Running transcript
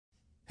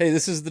Hey,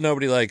 this is the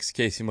Nobody Likes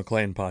Casey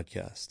McLean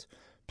podcast.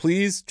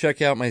 Please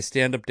check out my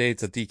stand-up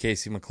dates at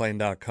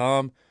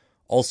thecaseyMcLean.com.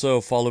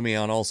 Also, follow me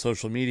on all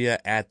social media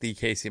at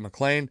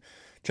thecaseyMcLean.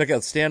 Check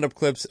out stand-up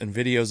clips and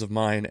videos of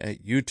mine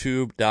at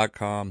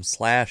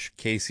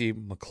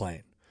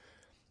youtube.com/CaseyMcLean.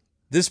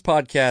 This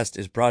podcast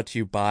is brought to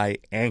you by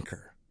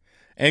Anchor.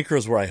 Anchor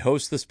is where I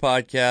host this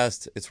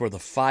podcast. It's where the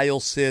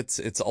file sits.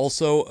 It's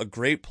also a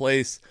great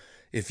place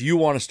if you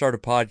want to start a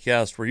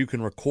podcast where you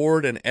can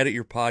record and edit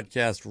your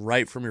podcast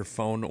right from your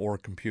phone or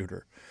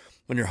computer.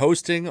 When you're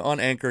hosting on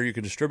Anchor, you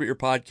can distribute your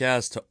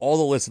podcast to all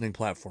the listening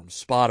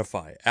platforms: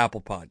 Spotify, Apple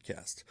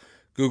Podcast,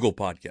 Google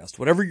Podcast.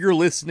 Whatever you're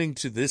listening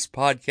to this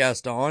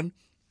podcast on,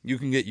 you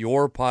can get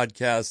your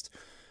podcast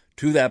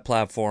to that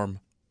platform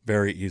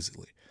very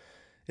easily.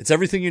 It's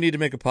everything you need to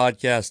make a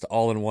podcast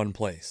all in one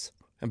place.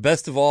 And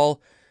best of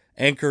all,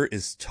 Anchor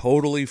is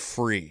totally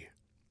free.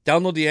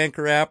 Download the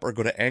Anchor app or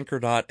go to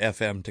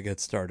anchor.fm to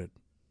get started.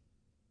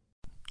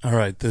 All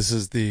right, this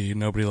is the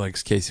Nobody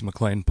Likes Casey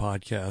McLean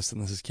podcast,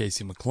 and this is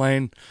Casey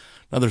McLean.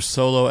 Another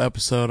solo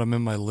episode. I'm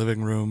in my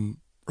living room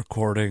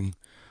recording.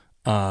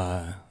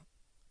 I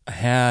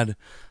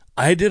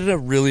did a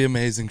really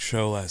amazing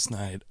show last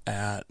night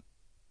at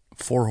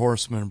Four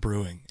Horsemen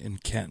Brewing in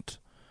Kent,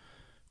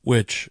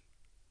 which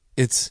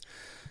it's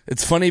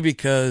funny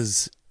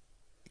because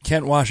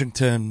Kent,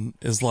 Washington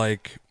is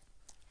like,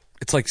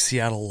 it's like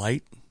Seattle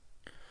light.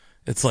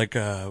 It's like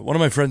one of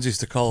my friends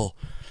used to call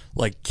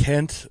like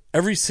Kent,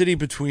 every city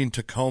between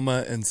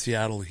Tacoma and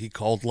Seattle, he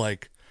called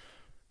it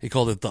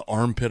the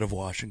armpit of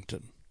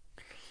Washington.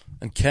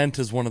 And Kent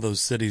is one of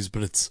those cities,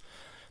 but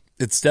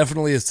it's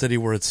definitely a city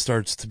where it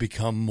starts to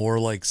become more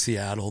like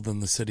Seattle than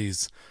the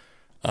cities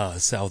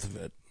south of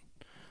it.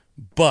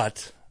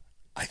 But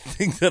I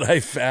think that I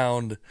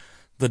found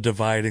the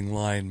dividing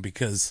line,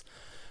 because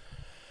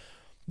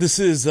this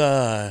is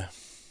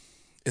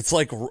it's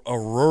like a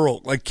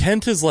rural, like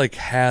Kent is like,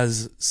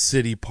 has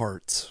city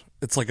parts.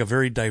 It's like a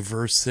very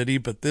diverse city,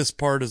 but this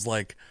part is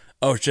like,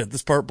 oh shit,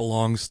 this part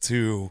belongs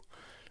to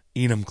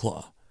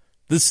Enumclaw.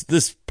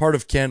 This part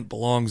of Kent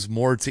belongs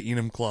more to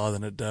Enumclaw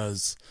than it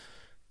does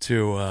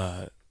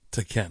to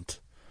Kent.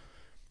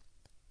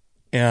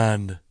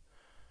 And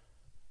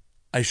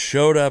I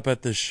showed up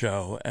at this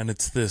show, and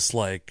it's this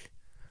like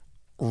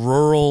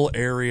rural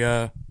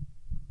area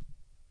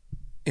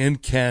in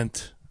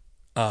Kent.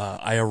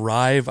 I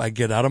arrive, I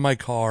get out of my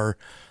car,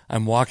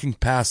 I'm walking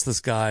past this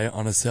guy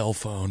on a cell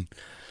phone,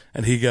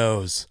 and he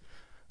goes,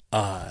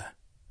 I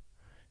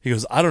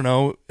don't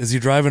know, is he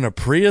driving a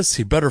Prius?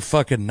 He better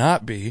fucking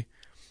not be.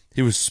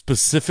 He was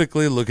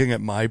specifically looking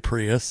at my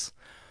Prius.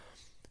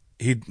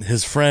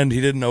 His friend, he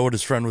didn't know what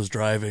his friend was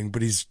driving,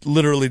 but he's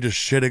literally just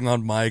shitting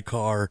on my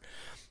car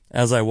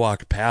as I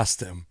walk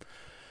past him.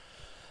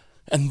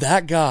 And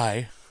that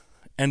guy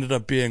ended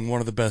up being one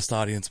of the best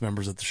audience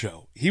members at the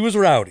show. He was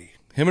rowdy.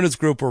 Him and his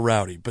group were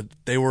rowdy, but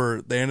they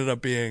ended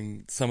up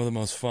being some of the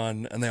most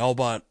fun, and they all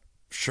bought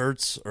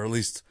shirts, or at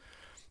least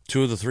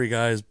two of the three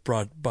guys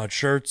bought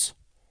shirts.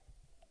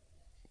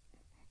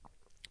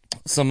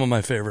 Some of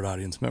my favorite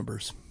audience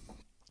members.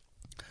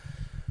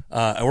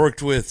 I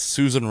worked with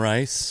Susan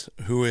Rice,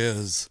 who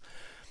is,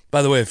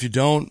 by the way, if you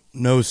don't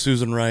know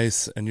Susan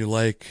Rice and you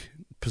like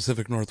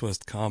Pacific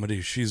Northwest comedy,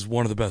 she's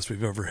one of the best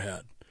we've ever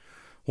had.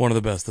 One of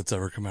the best that's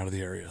ever come out of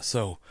the area.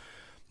 So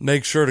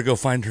make sure to go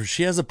find her.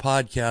 She has a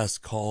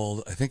podcast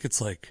called, I think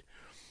it's like,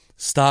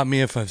 Stop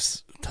Me If I've,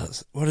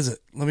 what is it?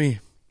 Let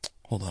me,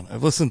 hold on.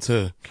 I've listened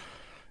to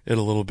it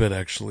a little bit,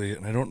 actually,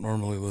 and I don't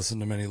normally listen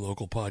to many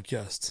local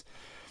podcasts.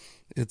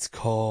 It's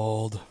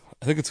called,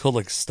 I think it's called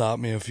like Stop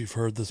Me If You've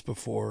heard this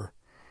before.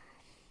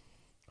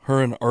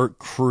 Her and Art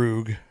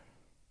Krug.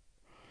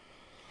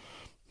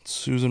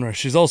 Susan Rice.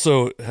 She's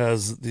also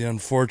has the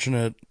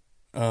unfortunate,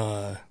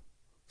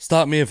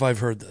 Stop Me If I've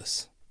Heard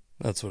This.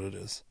 That's what it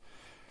is.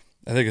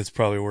 I think it's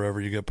probably wherever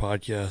you get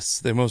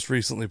podcasts. They most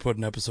recently put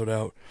an episode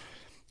out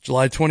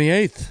July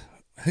 28th.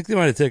 I think they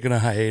might have taken a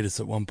hiatus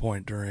at one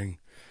point during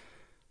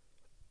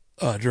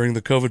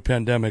the COVID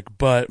pandemic.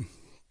 But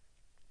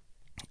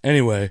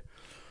anyway,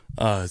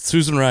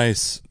 Susan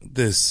Rice,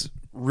 this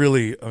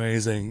really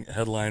amazing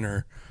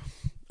headliner,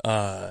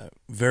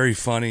 very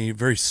funny,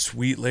 very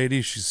sweet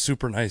lady. She's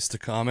super nice to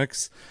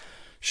comics.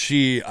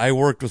 I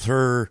worked with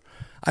her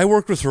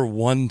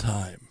one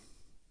time.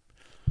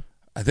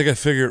 I think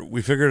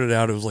we figured it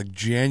out. It was like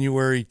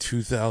January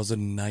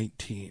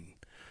 2019.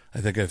 I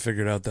think I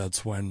figured out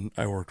that's when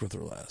I worked with her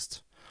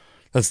last.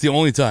 That's the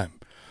only time.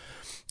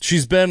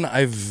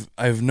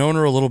 I've known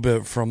her a little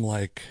bit from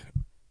like,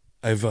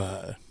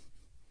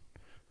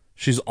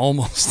 she's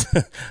almost,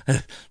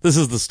 this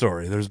is the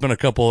story. There's been a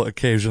couple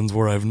occasions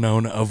where I've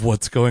known of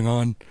what's going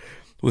on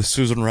with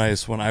Susan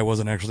Rice when I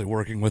wasn't actually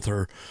working with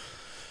her.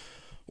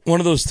 One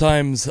of those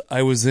times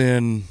I was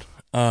in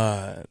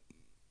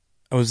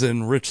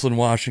Richland,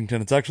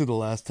 Washington. It's actually the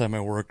last time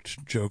I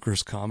worked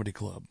Joker's Comedy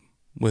Club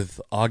with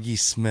Augie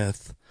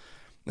Smith.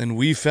 And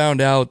we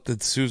found out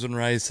that Susan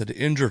Rice had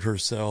injured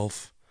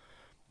herself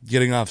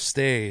getting off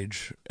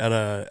stage at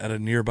a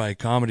nearby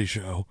comedy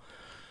show.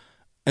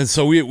 And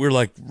so we were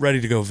like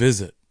ready to go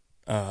visit,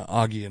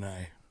 Augie and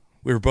I.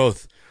 We were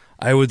both,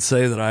 I would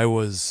say that I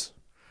was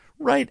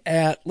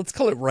let's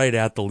call it right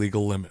at the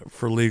legal limit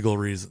for legal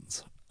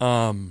reasons.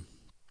 And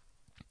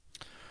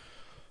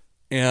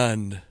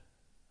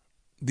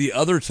the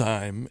other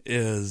time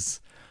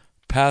is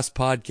past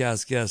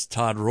podcast guest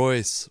Todd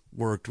Royce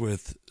worked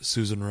with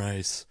Susan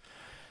Rice.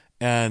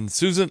 And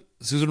Susan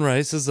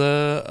Rice is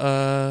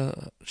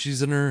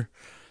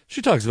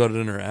she talks about it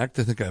in her act.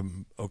 I think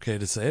I'm okay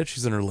to say it.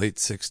 She's in her late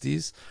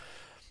 60s.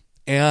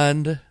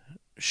 And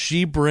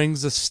she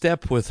brings a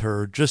step with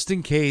her just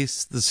in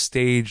case the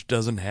stage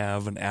doesn't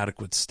have an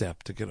adequate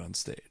step to get on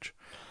stage.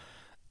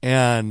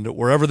 And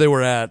wherever they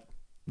were at,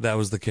 that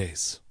was the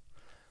case.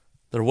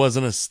 There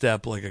wasn't a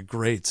step, like a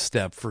great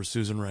step for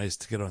Susan Rice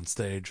to get on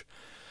stage.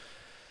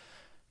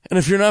 And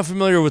if you're not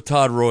familiar with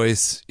Todd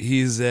Royce,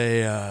 he's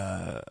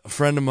a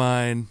friend of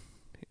mine.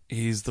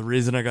 He's the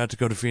reason I got to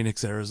go to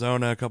Phoenix,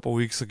 Arizona a couple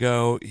weeks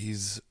ago.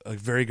 He's a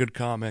very good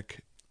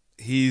comic.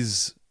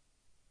 He's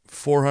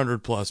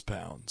 400 plus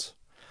pounds.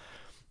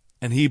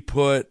 And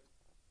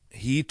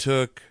he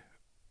took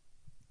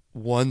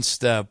one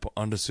step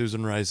onto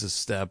Susan Rice's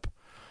step,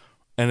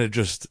 and it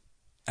just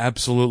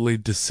absolutely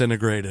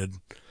disintegrated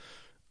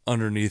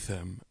underneath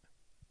him.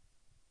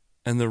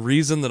 And the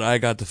reason that I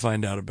got to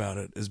find out about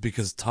it is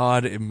because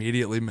Todd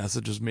immediately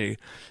messages me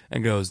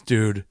and goes,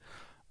 dude,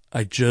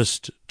 I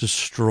just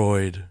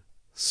destroyed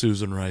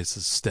Susan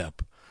Rice's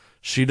step.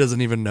 She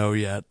doesn't even know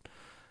yet.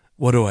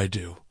 What do I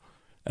do?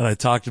 And I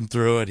talked him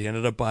through it. He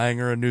ended up buying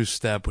her a new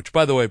step, which,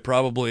 by the way,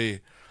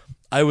 probably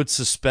I would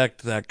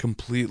suspect that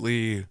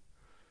completely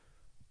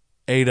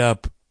ate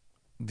up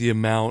the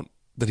amount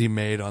that he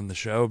made on the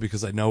show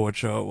because I know what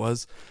show it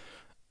was.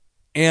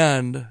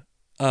 And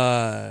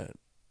I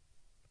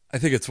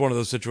think it's one of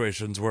those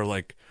situations where,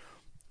 like,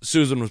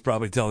 Susan was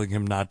probably telling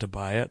him not to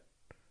buy it.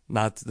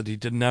 Not that he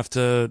didn't have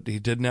to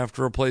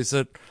replace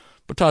it,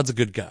 but Todd's a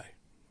good guy.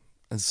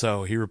 And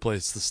so he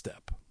replaced the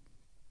step.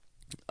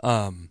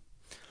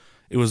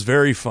 It was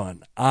very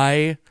fun.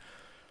 I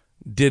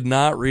did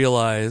not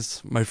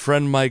realize, my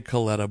friend Mike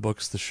Coletta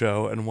books the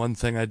show, and one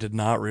thing I did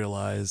not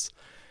realize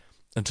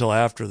until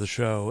after the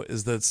show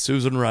is that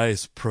Susan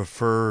Rice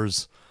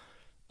prefers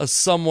a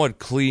somewhat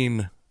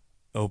clean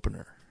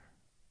opener.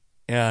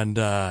 And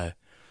I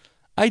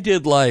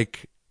did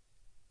like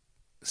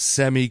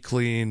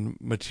semi-clean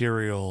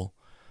material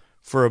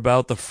for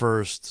about the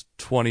first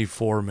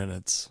 24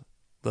 minutes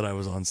that I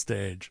was on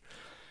stage.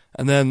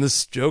 And then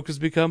this joke has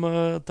become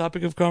a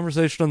topic of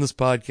conversation on this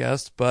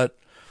podcast, but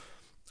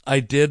I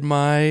did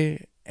my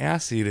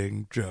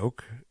ass-eating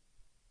joke,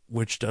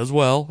 which does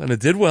well, and it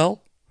did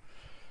well.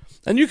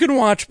 And you can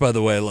watch, by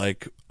the way,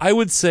 like, I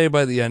would say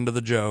by the end of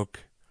the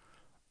joke,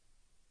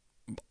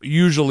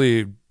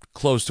 usually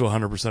close to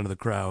 100% of the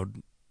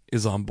crowd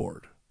is on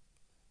board.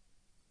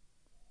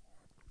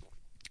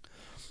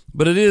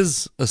 But it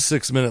is a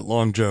 6-minute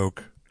long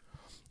joke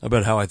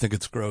about how I think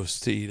it's gross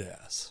to eat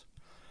ass.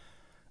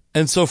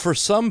 And so for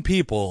some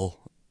people,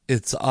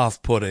 it's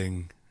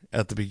off-putting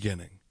at the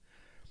beginning.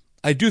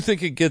 I do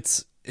think it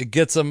gets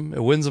them,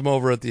 it wins them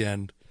over at the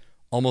end,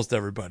 almost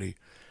everybody.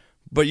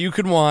 But you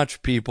can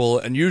watch people,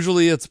 and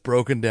usually it's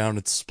broken down,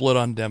 it's split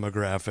on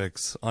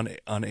demographics, on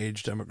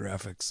age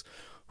demographics.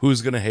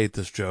 Who's going to hate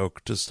this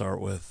joke to start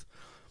with,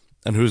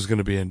 and who's going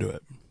to be into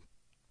it.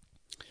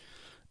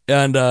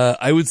 And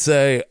I would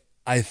say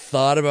I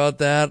thought about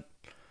that.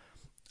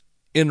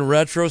 In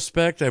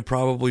retrospect, I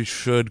probably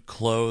should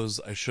close.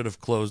 I should have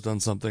closed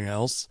on something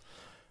else.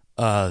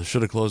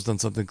 Should have closed on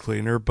something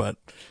cleaner, but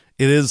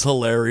it is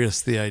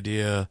hilarious, the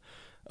idea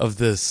of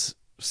this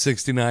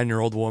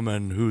 69-year-old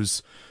woman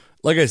who's,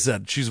 like I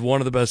said, she's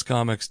one of the best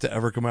comics to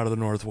ever come out of the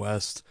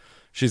Northwest.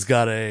 She's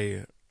got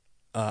I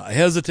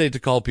hesitate to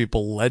call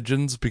people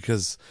legends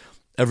because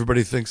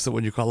everybody thinks that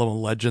when you call them a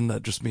legend,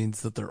 that just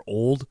means that they're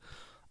old.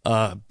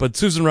 But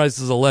Susan Rice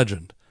is a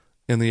legend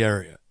in the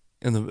area,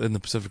 in the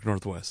Pacific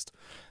Northwest.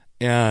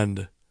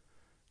 And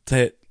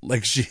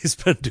she's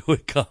been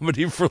doing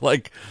comedy for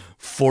like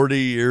 40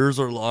 years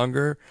or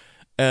longer,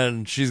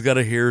 and she's got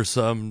to hear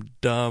some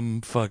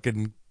dumb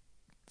fucking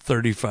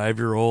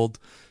 35-year-old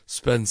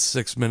spend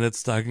 6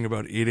 minutes talking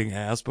about eating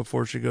ass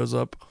before she goes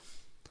up.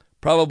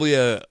 Probably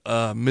a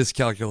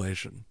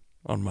miscalculation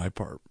on my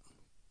part.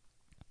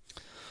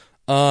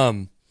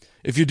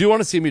 If you do want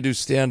to see me do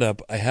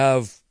stand-up, I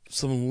have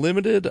some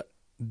limited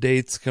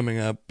dates coming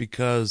up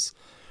because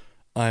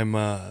I'm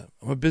a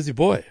busy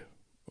boy.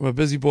 I'm a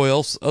busy boy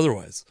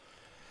otherwise.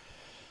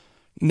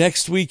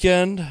 Next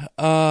weekend,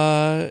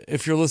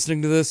 if you're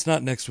listening to this,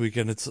 not next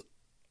weekend, it's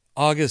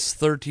August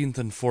 13th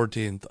and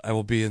 14th. I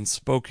will be in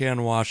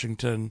Spokane,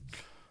 Washington.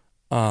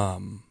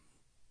 I'll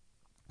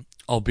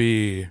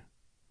be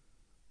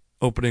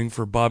opening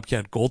for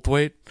Bobcat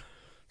Goldthwait,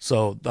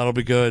 so that'll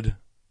be good.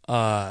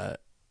 The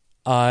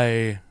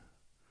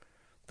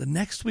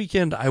next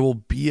weekend I will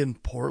be in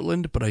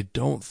Portland, but I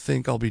don't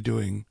think I'll be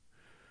doing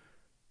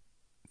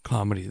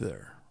comedy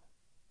there.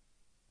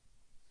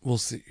 We'll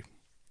see.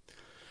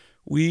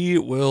 We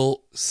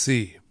will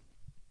see.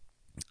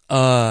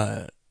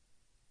 And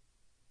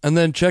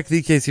then check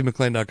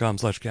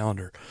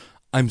thecaseyMcLean.com/calendar.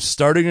 I'm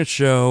starting a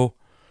show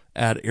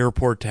at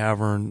Airport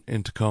Tavern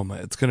in Tacoma.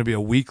 It's going to be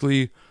a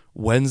weekly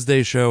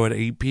Wednesday show at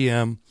 8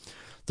 p.m.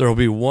 There will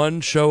be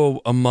one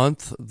show a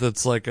month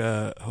that's like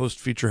a host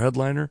feature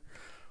headliner,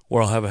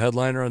 where I'll have a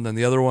headliner, and then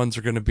the other ones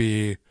are going to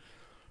be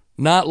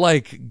not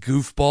like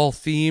goofball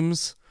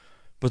themes,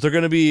 but they're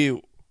going to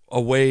be a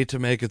way to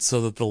make it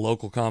so that the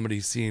local comedy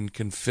scene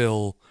can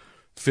fill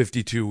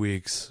 52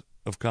 weeks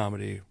of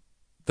comedy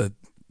that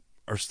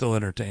are still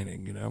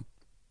entertaining, you know?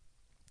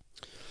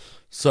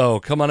 So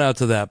come on out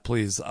to that,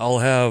 please. I'll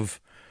have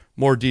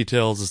more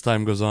details as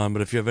time goes on,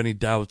 but if you have any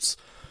doubts,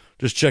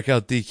 just check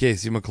out The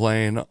Casey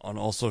McLean on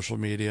all social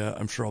media.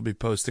 I'm sure I'll be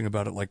posting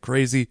about it like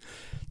crazy.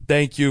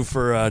 Thank you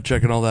for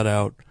checking all that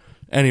out.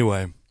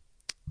 Anyway,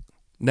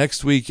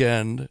 next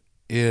weekend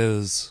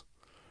is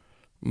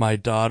my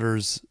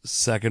daughter's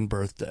second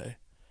birthday.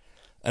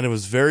 And it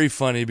was very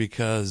funny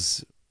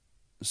because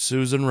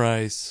Susan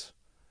Rice,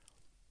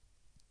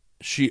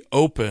 she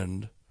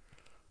opened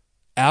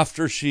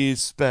after she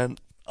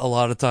spent a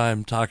lot of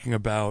time talking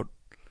about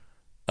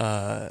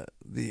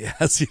the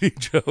ass-eating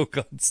joke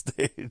on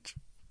stage.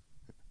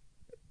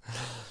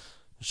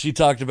 She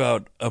talked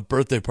about a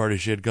birthday party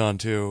she had gone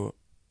to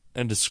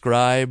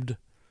and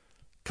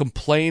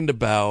complained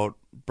about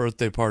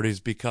birthday parties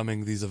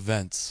becoming these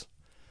events,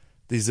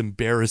 these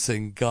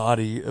embarrassing,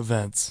 gaudy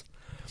events.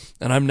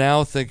 And I'm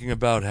now thinking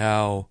about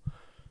how,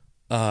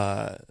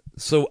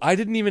 so I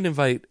didn't even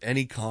invite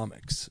any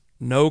comics.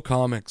 No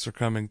comics are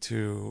coming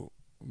to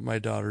my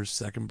daughter's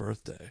second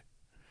birthday.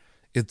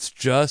 It's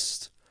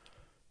just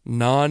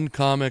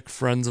non-comic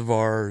friends of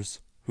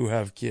ours who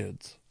have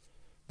kids.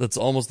 That's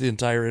almost the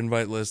entire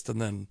invite list,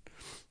 and then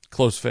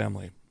close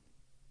family.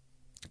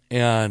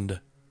 And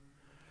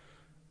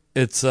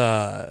it's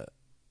still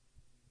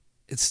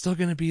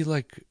going to be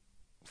like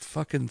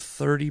fucking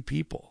 30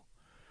 people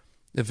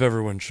if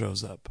everyone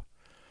shows up.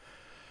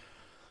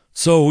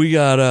 So we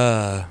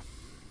got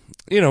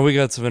we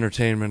got some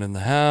entertainment in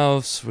the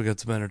house. We got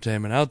some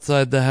entertainment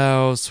outside the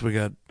house.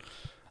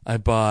 I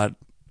bought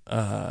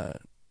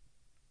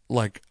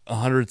like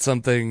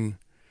 100-something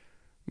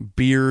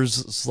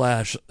beers /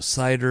 ciders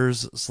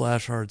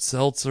 / hard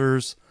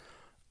seltzers.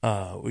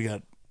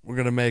 We're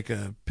going to make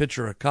a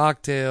pitcher of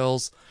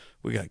cocktails.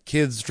 We got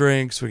kids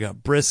drinks. We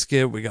got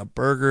brisket. We got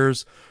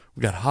burgers.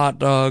 We got hot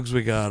dogs.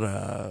 We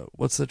got,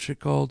 what's that shit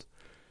called?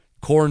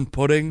 Corn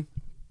pudding.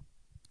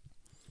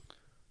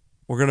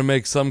 We're going to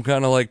make some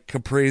kind of like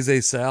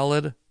caprese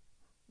salad.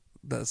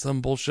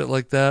 Some bullshit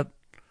like that.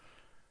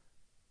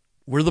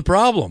 We're the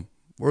problem.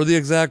 We're the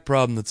exact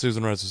problem that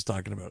Susan Rice was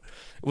talking about.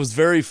 It was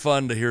very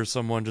fun to hear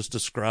someone just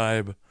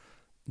describe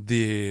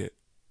you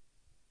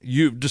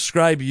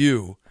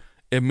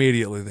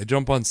immediately. They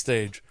jump on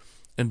stage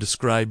and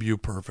describe you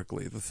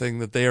perfectly. The thing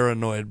that they are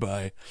annoyed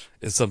by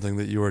is something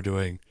that you are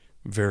doing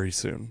very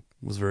soon.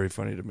 It was very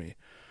funny to me.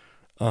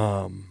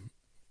 Here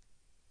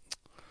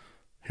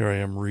I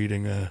am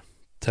reading a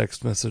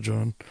text message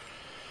on.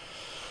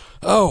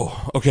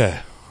 Oh,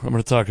 okay. I'm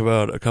going to talk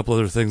about a couple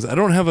other things. I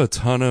don't have a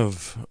ton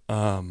of...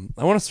 I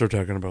want to start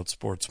talking about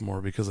sports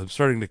more because I'm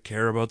starting to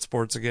care about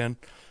sports again.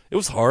 It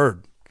was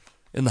hard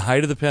in the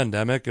height of the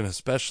pandemic, and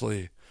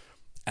especially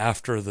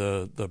after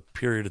the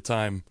period of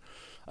time.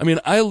 I mean,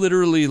 I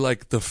literally,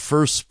 like, the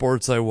first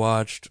sports I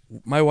watched,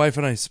 my wife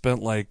and I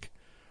spent like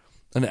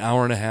an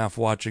hour and a half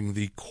watching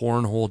the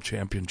Cornhole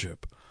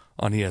Championship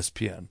on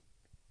ESPN.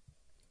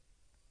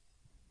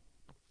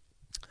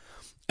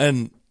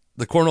 And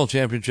the Cornhole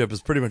Championship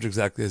is pretty much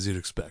exactly as you'd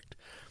expect.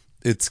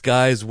 It's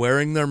guys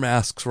wearing their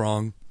masks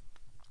wrong,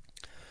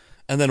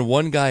 and then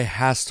one guy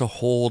has to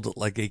hold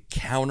like a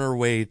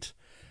counterweight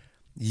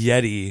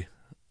Yeti,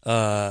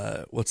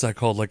 what's that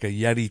called? Like a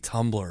Yeti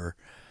tumbler,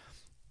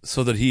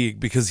 so that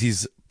because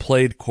he's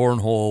played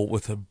cornhole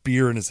with a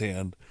beer in his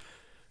hand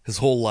his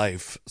whole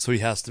life, so he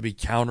has to be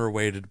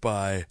counterweighted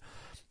by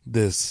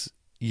this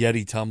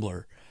Yeti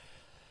tumbler.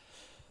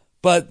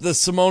 But the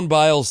Simone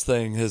Biles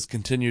thing has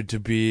continued to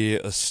be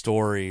a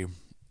story,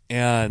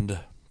 and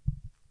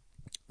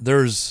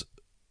there's,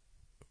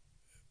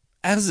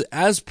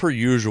 as per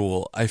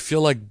usual, I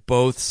feel like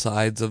both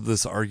sides of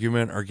this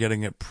argument are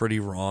getting it pretty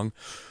wrong.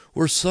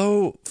 We're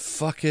so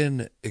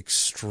fucking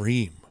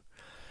extreme.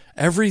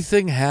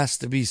 Everything has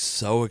to be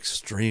so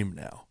extreme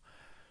now.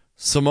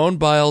 Simone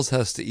Biles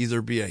has to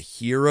either be a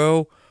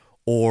hero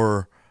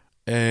or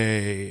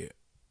a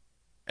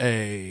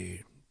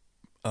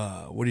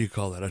what do you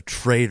call that? A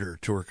traitor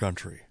to her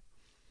country.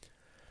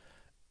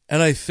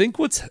 And I think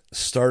what's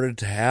started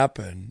to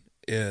happen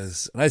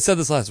is, and I said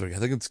this last week,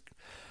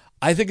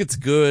 I think it's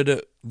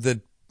good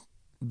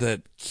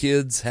that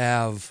kids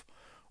have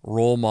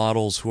role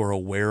models who are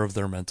aware of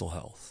their mental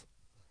health.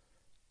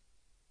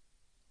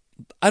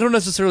 I don't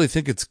necessarily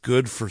think it's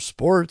good for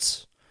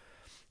sports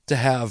to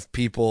have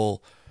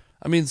people,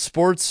 I mean,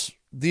 sports,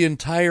 the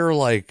entire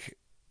like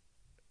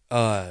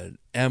MO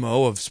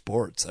of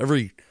sports,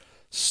 every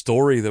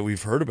story that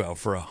we've heard about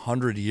for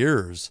 100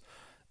 years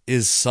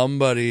is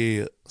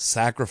somebody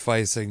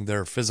sacrificing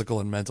their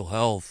physical and mental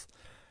health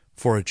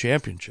for a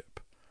championship.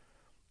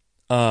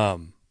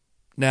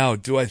 Now,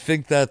 do I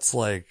think that's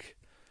like...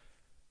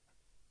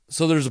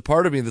 So there's a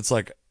part of me that's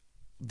like,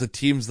 the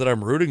teams that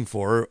I'm rooting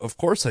for, of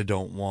course I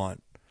don't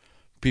want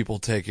people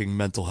taking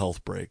mental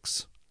health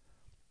breaks.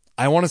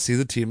 I want to see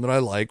the team that I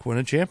like win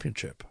a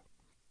championship.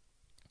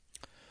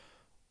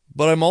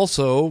 But I'm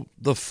also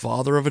the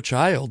father of a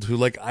child who,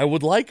 like, I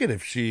would like it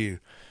if she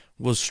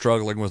was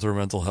struggling with her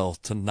mental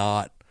health to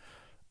not,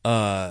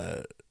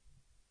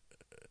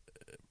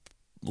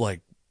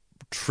 like,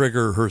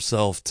 trigger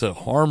herself to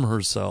harm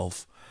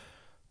herself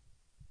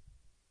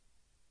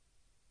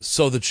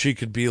so that she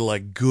could be,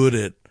 like, good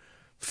at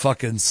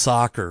fucking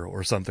soccer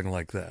or something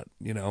like that,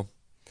 you know?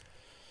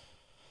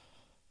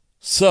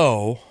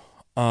 So,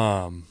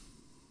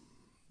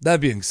 that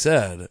being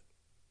said,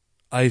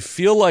 I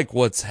feel like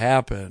what's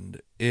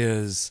happened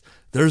is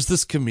there's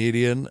this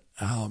comedian.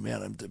 Oh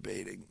man, I'm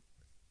debating.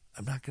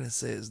 I'm not going to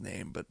say his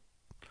name, but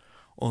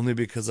only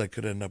because I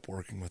could end up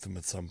working with him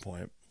at some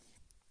point.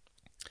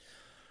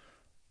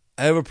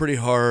 I have a pretty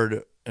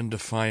hard and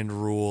defined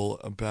rule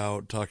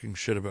about talking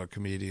shit about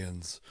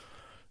comedians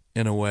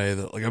in a way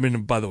that, like, I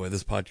mean, by the way,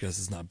 this podcast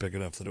is not big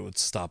enough that it would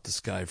stop this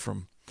guy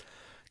from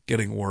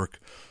getting work.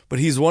 But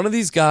he's one of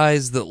these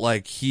guys that,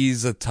 like,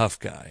 he's a tough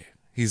guy.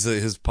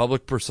 His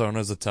public persona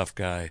is a tough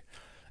guy,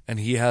 and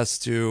he has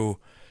the.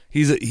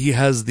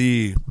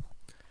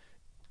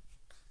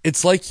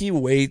 It's like he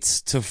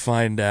waits to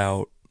find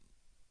out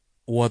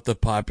what the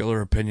popular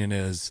opinion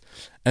is,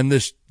 and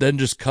this then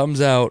just comes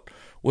out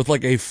with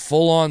like a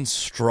full-on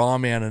straw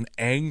man, an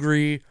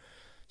angry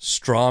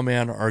straw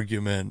man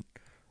argument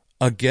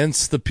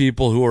against the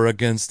people who are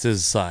against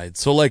his side.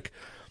 So like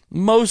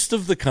most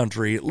of the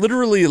country,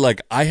 literally,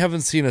 like, I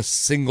haven't seen a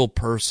single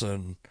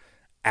person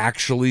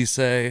actually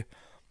say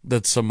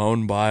that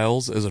Simone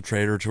Biles is a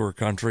traitor to her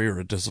country or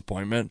a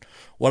disappointment.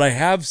 What I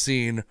have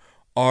seen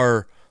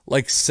are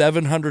like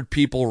 700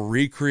 people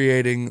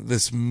recreating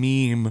this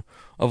meme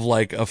of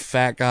like a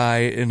fat guy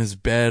in his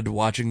bed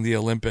watching the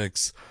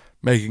Olympics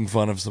making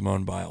fun of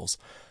Simone Biles.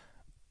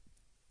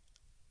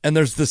 And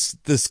there's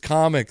this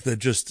comic that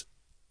just,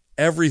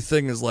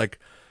 everything is like,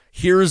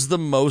 here's the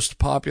most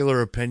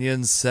popular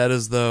opinion said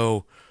as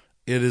though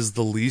it is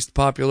the least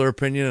popular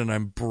opinion, and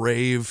I'm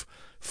brave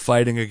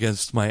fighting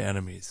against my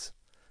enemies.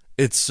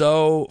 It's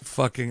so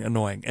fucking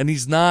annoying. And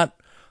he's not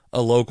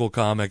a local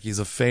comic. He's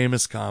a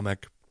famous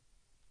comic.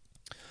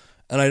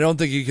 And I don't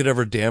think he could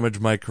ever damage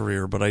my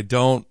career, but I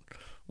don't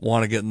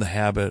want to get in the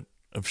habit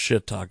of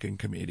shit-talking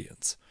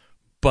comedians.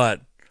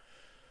 But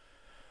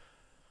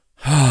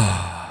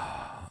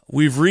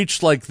we've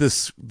reached like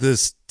this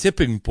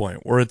tipping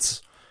point where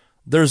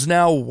there's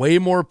now way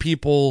more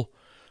people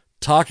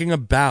talking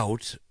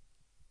about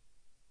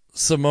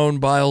Simone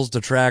Biles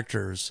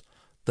detractors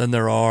than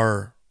there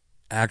are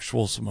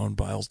actual Simone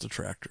Biles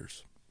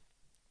detractors.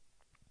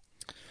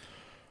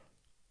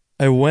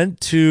 I went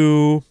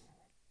to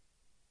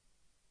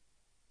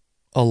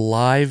a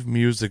live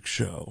music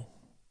show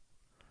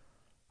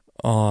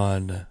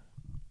on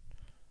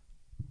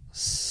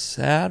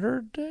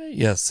Saturday?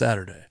 Yes,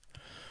 Saturday.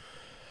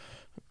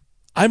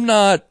 I'm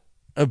not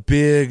a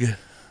big...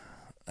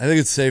 I think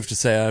it's safe to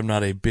say I'm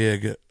not a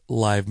big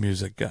live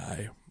music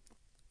guy.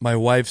 My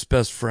wife's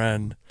best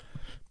friend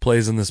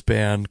plays in this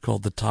band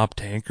called the Top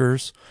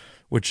Tankers,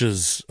 which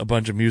is a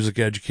bunch of music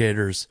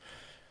educators.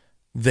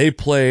 They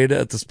played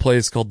at this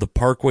place called the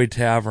Parkway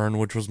Tavern,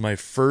 which was my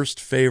first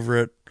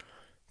favorite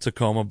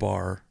Tacoma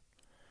bar.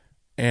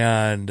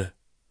 And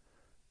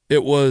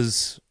it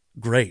was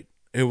great.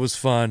 It was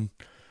fun.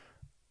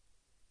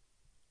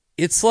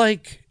 It's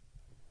like,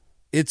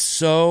 it's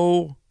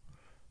so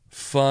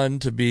fun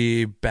to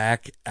be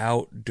back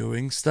out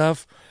doing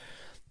stuff.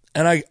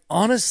 And I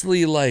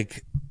honestly,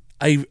 like,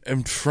 I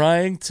am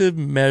trying to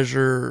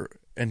measure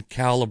and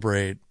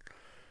calibrate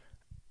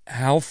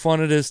how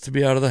fun it is to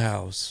be out of the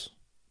house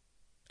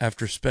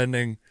after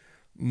spending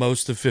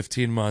most of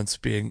 15 months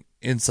being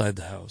inside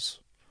the house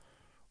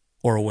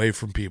or away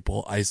from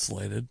people,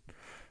 isolated,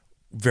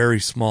 very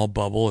small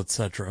bubble,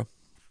 etc.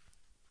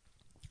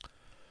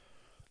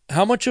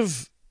 How much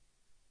of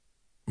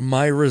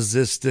my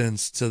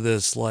resistance to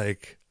this,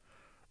 like,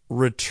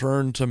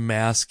 return to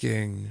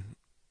masking,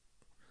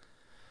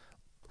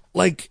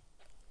 like,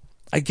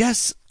 I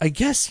guess I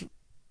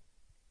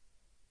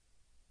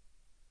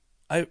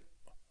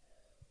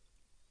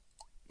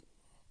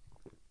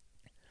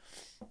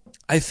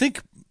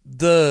think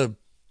the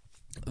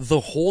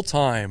whole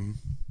time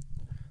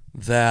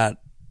that,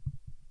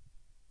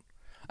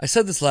 I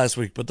said this last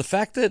week, but the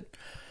fact that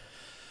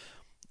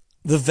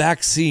the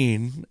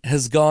vaccine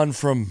has gone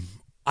from,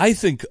 I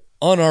think,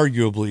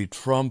 unarguably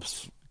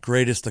Trump's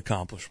greatest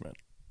accomplishment.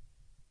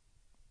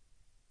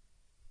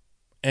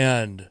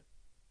 And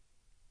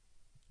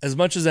as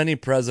much as any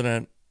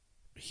president,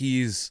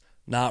 he's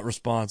not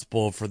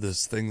responsible for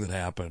this thing that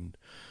happened,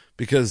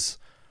 because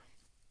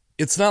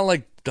it's not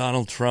like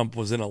Donald Trump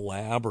was in a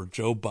lab, or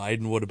Joe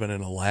Biden would have been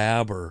in a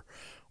lab,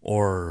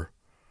 or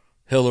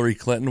Hillary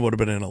Clinton would have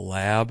been in a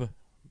lab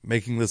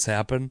making this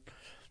happen.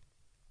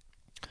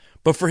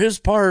 But for his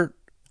part,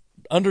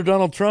 under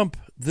Donald Trump,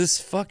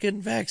 this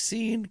fucking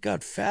vaccine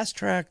got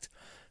fast-tracked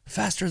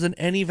faster than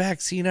any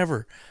vaccine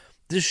ever.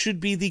 This should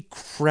be the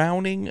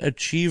crowning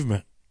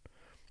achievement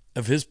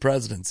of his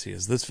presidency,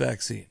 is this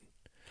vaccine.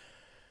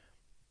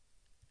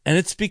 And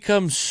it's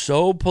become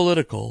so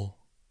political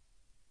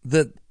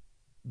that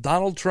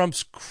Donald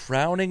Trump's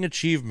crowning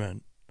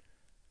achievement,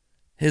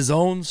 his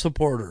own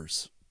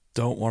supporters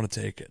don't want to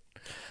take it.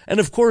 And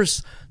of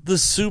course, the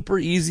super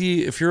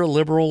easy, if you're a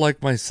liberal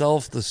like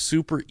myself, the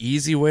super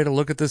easy way to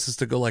look at this is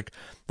to go like,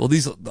 well,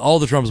 all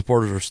the Trump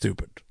supporters are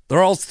stupid.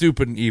 They're all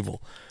stupid and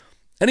evil.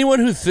 Anyone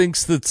who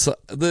thinks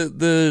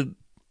that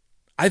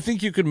I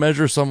think you could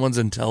measure someone's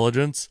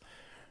intelligence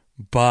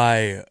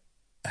by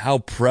how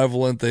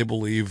prevalent they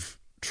believe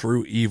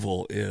true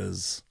evil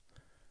is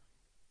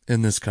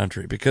in this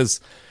country, because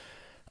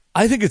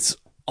I think there's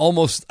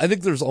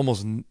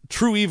almost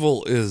true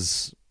evil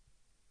is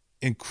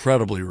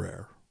incredibly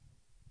rare.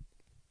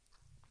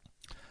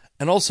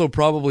 And also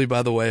probably,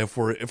 by the way, if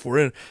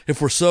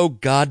we're so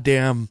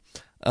goddamn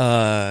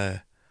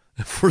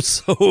if we're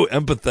so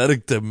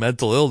empathetic to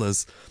mental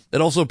illness,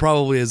 it also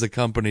probably is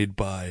accompanied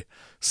by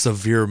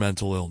severe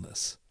mental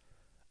illness.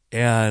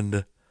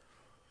 And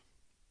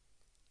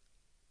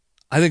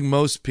I think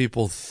most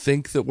people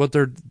think that what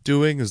they're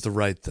doing is the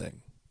right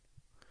thing.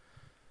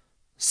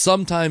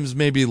 Sometimes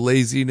maybe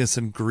laziness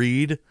and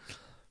greed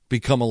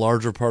become a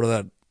larger part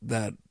of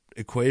that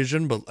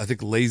equation, but I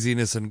think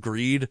laziness and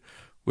greed,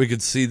 we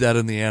could see that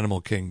in the animal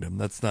kingdom.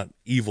 That's not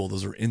evil.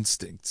 Those are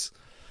instincts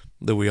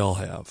that we all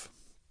have.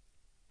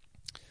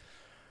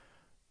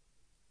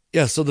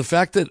 Yeah, so the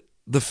fact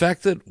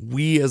that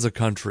we as a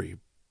country,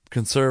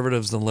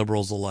 conservatives and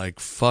liberals alike,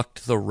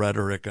 fucked the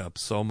rhetoric up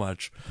so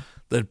much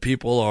that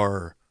people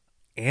are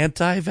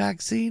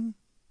anti-vaccine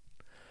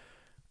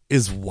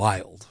is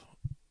wild.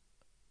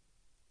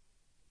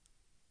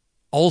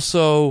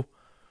 Also,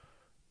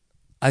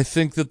 I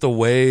think that the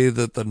way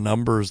that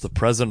the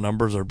present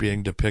numbers are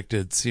being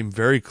depicted seem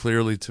very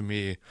clearly to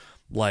me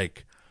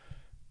like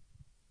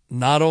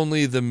not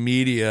only the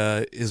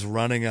media is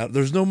running out,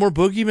 there's no more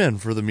boogeymen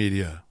for the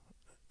media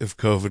if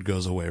COVID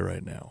goes away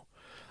right now.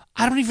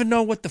 I don't even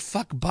know what the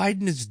fuck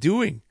Biden is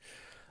doing.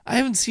 I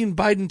haven't seen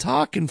Biden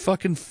talk in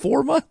fucking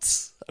 4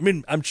 months. I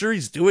mean, I'm sure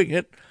he's doing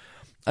it.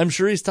 I'm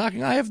sure he's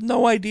talking. I have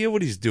no idea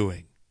what he's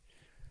doing.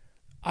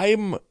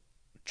 I'm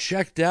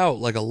checked out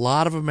like a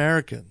lot of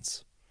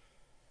Americans.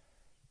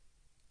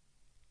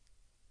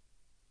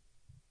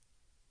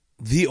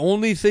 The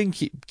only thing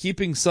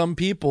keeping some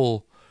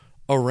people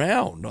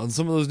around on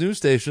some of those news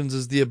stations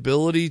is the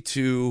ability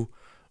to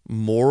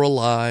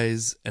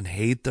moralize and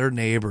hate their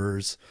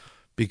neighbors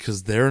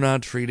because they're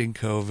not treating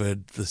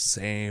COVID the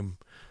same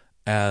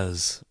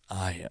as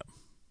I am.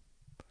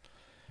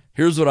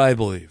 Here's what I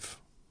believe.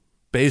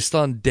 Based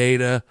on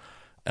data,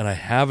 and I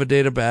have a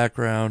data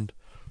background,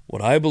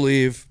 what I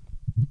believe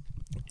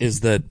is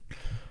that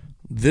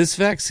this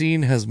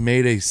vaccine has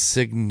made a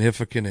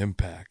significant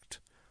impact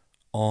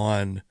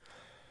on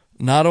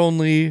not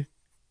only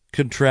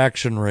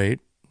contraction rate,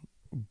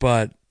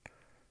 but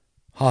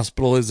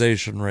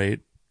hospitalization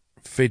rate,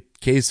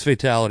 case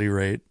fatality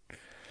rate.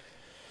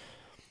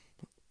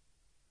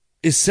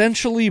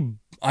 Essentially,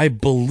 I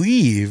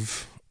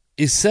believe,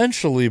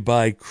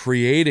 by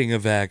creating a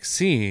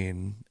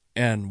vaccine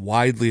and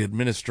widely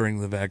administering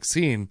the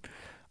vaccine,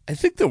 I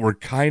think that we're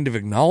kind of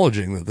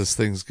acknowledging that this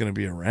thing's going to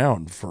be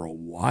around for a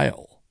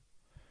while.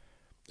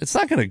 It's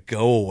not going to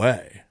go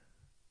away.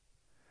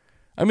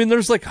 I mean,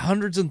 there's like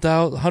hundreds of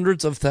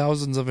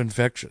thousands of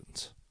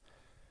infections.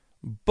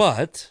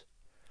 But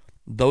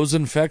those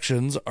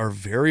infections are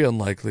very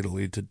unlikely to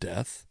lead to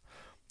death.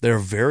 They're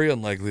very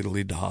unlikely to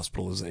lead to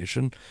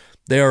hospitalization.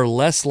 They are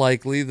less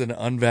likely than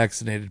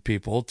unvaccinated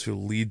people to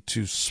lead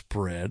to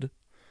spread.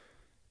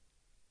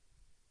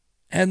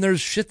 And there's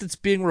shit that's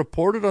being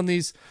reported on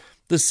these.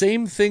 The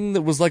same thing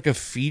that was like a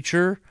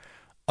feature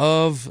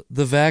of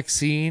the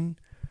vaccine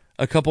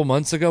a couple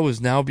months ago is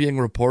now being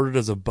reported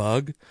as a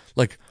bug.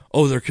 Like,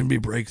 oh, there can be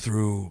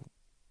breakthrough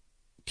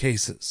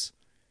cases.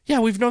 Yeah,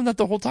 we've known that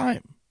the whole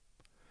time.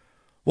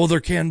 Well,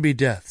 there can be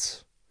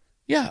deaths.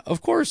 Yeah,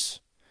 of course.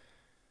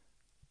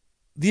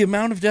 The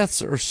amount of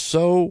deaths are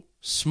so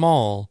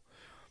small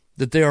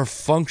that they are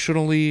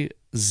functionally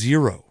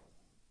zero.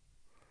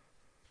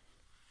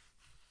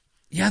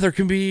 Yeah, there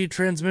can be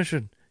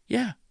transmission.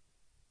 Yeah.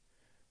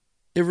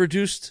 It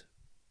reduced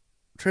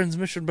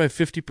transmission by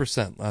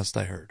 50% last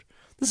I heard.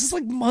 This is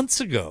like months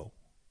ago.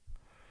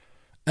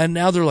 And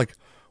now they're like,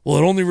 well,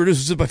 it only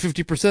reduces it by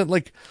 50%.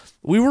 Like,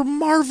 we were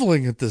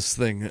marveling at this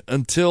thing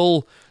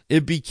until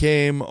it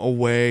became a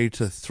way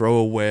to throw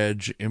a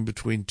wedge in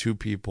between two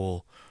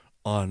people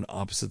on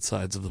opposite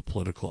sides of the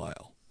political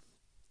aisle.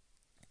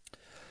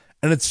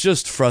 And it's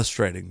just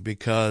frustrating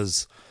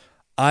because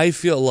I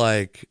feel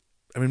like,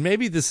 I mean,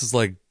 maybe this is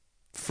like,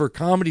 for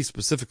comedy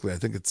specifically, I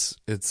think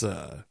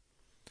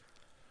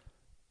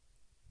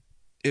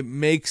it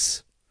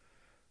makes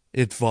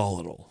it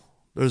volatile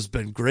There's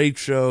been great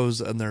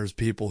shows, and there's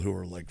people who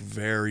are like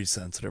very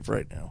sensitive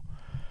right now.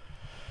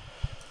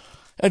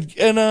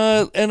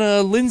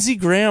 And Lindsey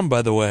Graham,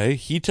 by the way,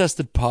 he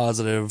tested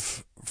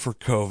positive for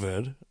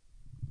COVID,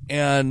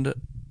 and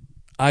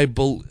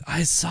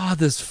I saw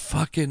this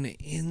fucking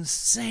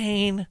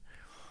insane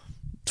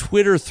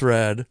Twitter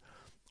thread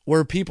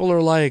where people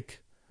are like,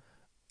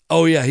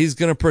 "Oh yeah, he's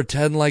gonna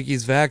pretend like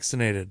he's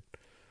vaccinated."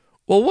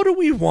 Well, what do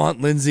we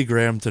want Lindsey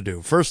Graham to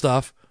do? First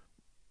off,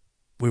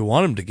 we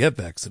want him to get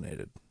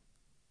vaccinated.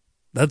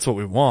 That's what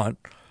we want.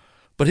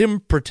 But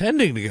him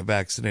pretending to get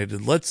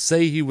vaccinated, let's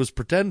say he was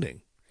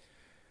pretending.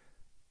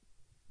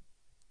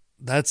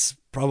 That's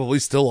probably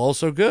still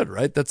also good,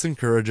 right? That's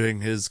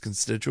encouraging his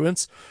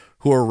constituents,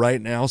 who are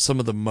right now some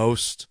of the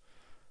most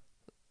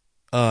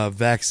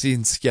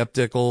vaccine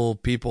skeptical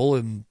people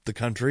in the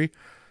country.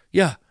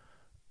 Yeah,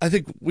 I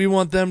think we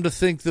want them to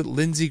think that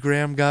Lindsey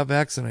Graham got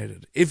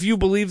vaccinated. If you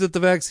believe that the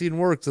vaccine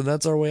works, and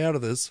that's our way out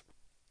of this.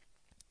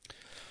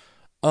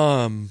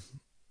 But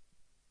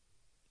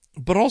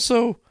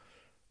also,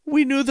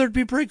 we knew there'd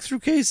be breakthrough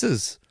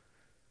cases.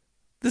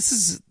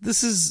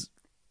 The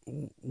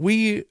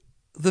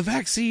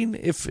vaccine,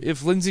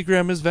 if Lindsey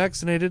Graham is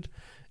vaccinated,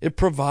 it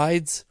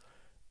provides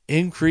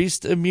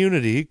increased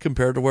immunity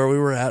compared to where we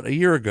were at a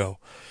year ago.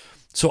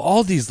 So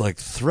all these like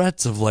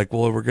threats of like,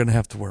 well, we're going to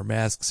have to wear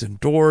masks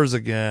indoors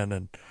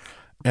again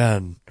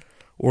and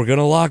we're going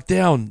to lock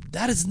down.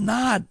 That is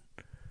not,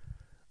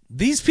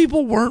 these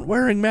people weren't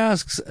wearing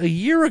masks a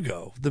year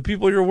ago. The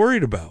people you're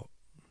worried about.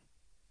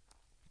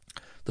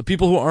 The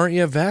people who aren't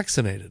yet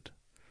vaccinated.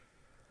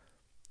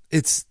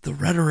 The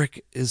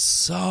rhetoric is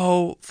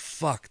so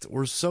fucked.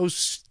 We're so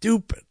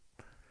stupid.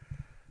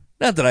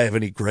 Not that I have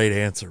any great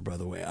answer, by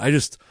the way.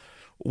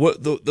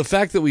 The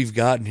fact that we've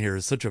gotten here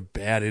is such a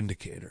bad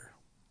indicator.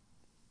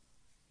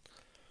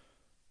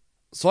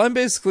 So I'm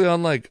basically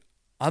on like,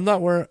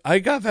 I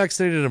got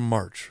vaccinated in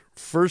March.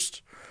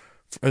 First,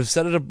 I've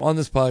said it on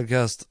this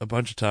podcast a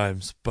bunch of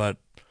times, but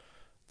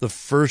the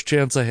first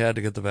chance I had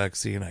to get the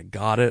vaccine, I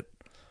got it.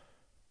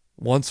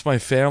 Once my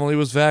family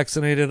was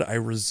vaccinated, I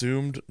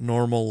resumed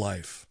normal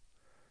life.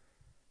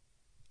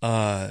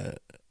 Am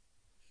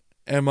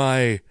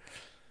I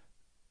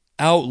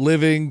out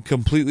living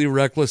completely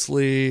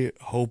recklessly,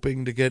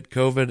 hoping to get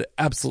COVID?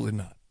 Absolutely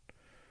not.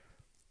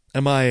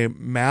 Am I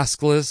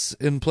maskless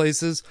in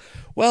places?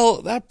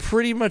 Well, that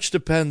pretty much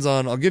depends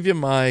on, I'll give you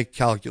my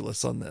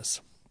calculus on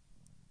this.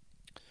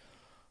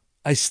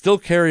 I still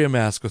carry a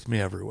mask with me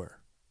everywhere.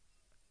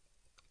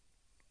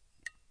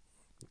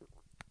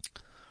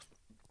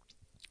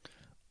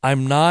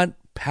 I'm not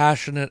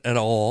passionate at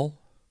all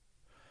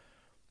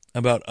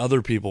about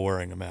other people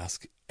wearing a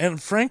mask.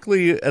 And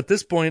frankly, at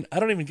this point, I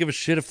don't even give a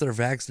shit if they're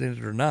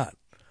vaccinated or not.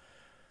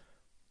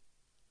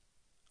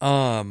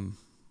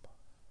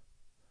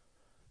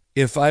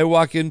 If I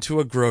walk into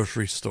a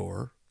grocery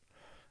store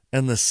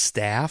and the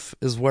staff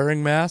is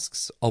wearing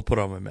masks, I'll put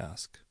on my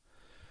mask.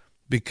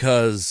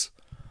 Because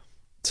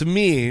to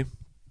me,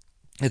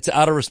 it's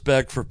out of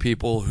respect for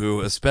people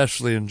who,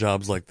 especially in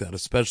jobs like that,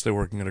 especially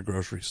working at a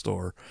grocery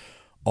store,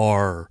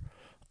 are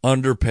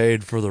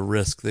underpaid for the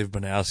risk they've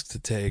been asked to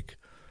take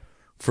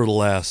for the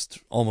last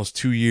almost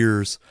 2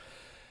 years.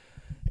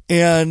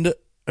 And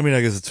I mean,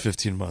 I guess it's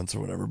 15 months or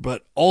whatever,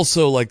 but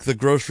also like the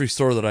grocery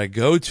store that I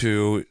go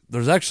to,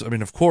 there's actually, I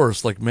mean, of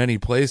course, like many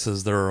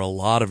places, there are a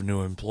lot of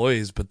new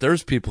employees, but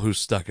there's people who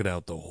stuck it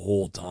out the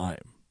whole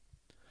time.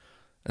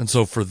 And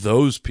so for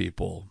those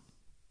people,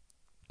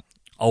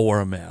 I'll wear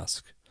a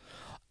mask.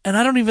 And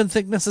I don't even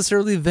think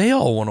necessarily they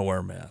all want to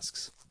wear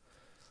masks,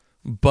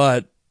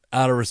 but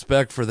out of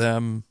respect for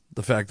them,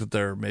 the fact that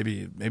they're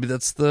maybe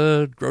that's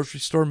the grocery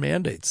store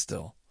mandate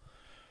still,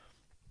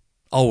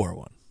 I'll wear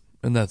one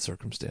in that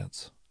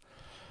circumstance.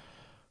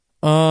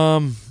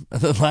 And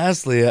then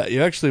lastly,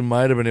 you actually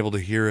might have been able to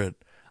hear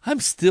it. I'm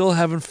still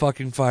having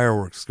fucking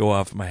fireworks go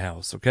off in my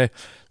house, okay?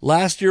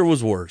 Last year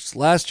was worse.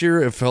 Last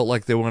year, it felt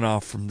like they went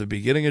off from the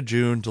beginning of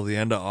June till the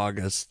end of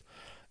August.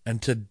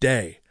 And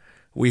today,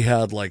 we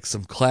had like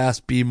some Class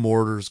B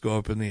mortars go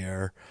up in the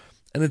air.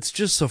 And it's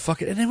just so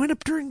fucking, and they went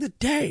up during the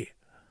day.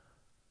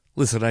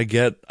 Listen, I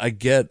get,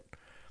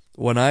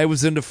 when I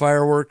was into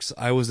fireworks,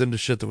 I was into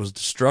shit that was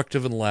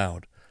destructive and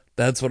loud.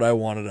 That's what I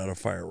wanted out of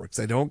fireworks.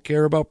 I don't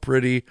care about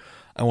pretty.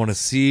 I want to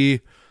see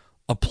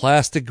a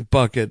plastic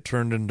bucket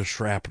turned into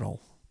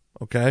shrapnel.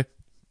 Okay?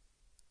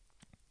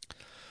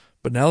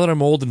 But now that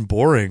I'm old and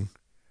boring,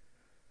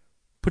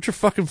 put your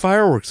fucking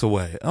fireworks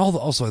away.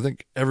 Also, I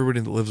think everybody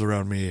that lives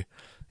around me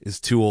is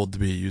too old to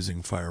be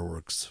using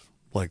fireworks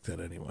like that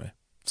anyway.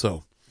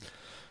 So,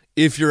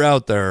 if you're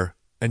out there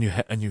and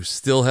you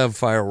still have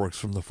fireworks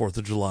from the 4th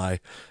of July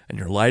and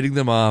you're lighting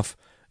them off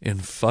in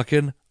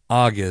fucking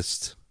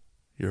August,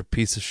 you're a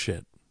piece of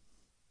shit.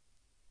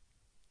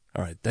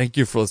 All right. Thank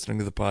you for listening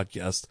to the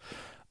podcast.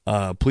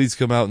 Please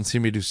come out and see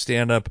me do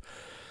stand-up.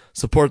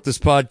 Support this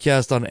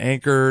podcast on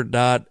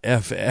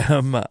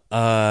anchor.fm.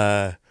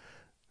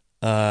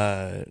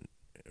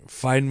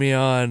 Find me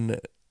on,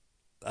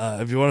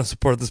 if you want to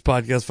support this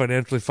podcast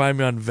financially, find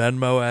me on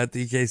Venmo at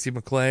DKC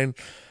McLean.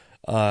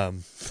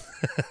 Um,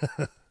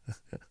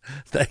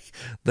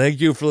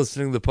 thank you for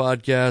listening to the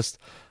podcast.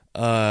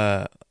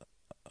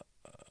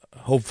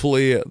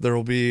 Hopefully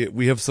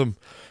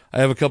I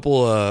have a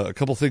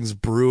couple things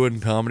brewing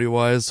comedy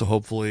wise, so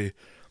hopefully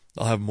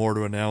I'll have more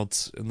to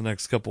announce in the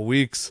next couple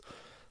weeks.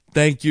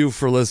 Thank you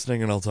for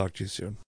listening, and I'll talk to you soon.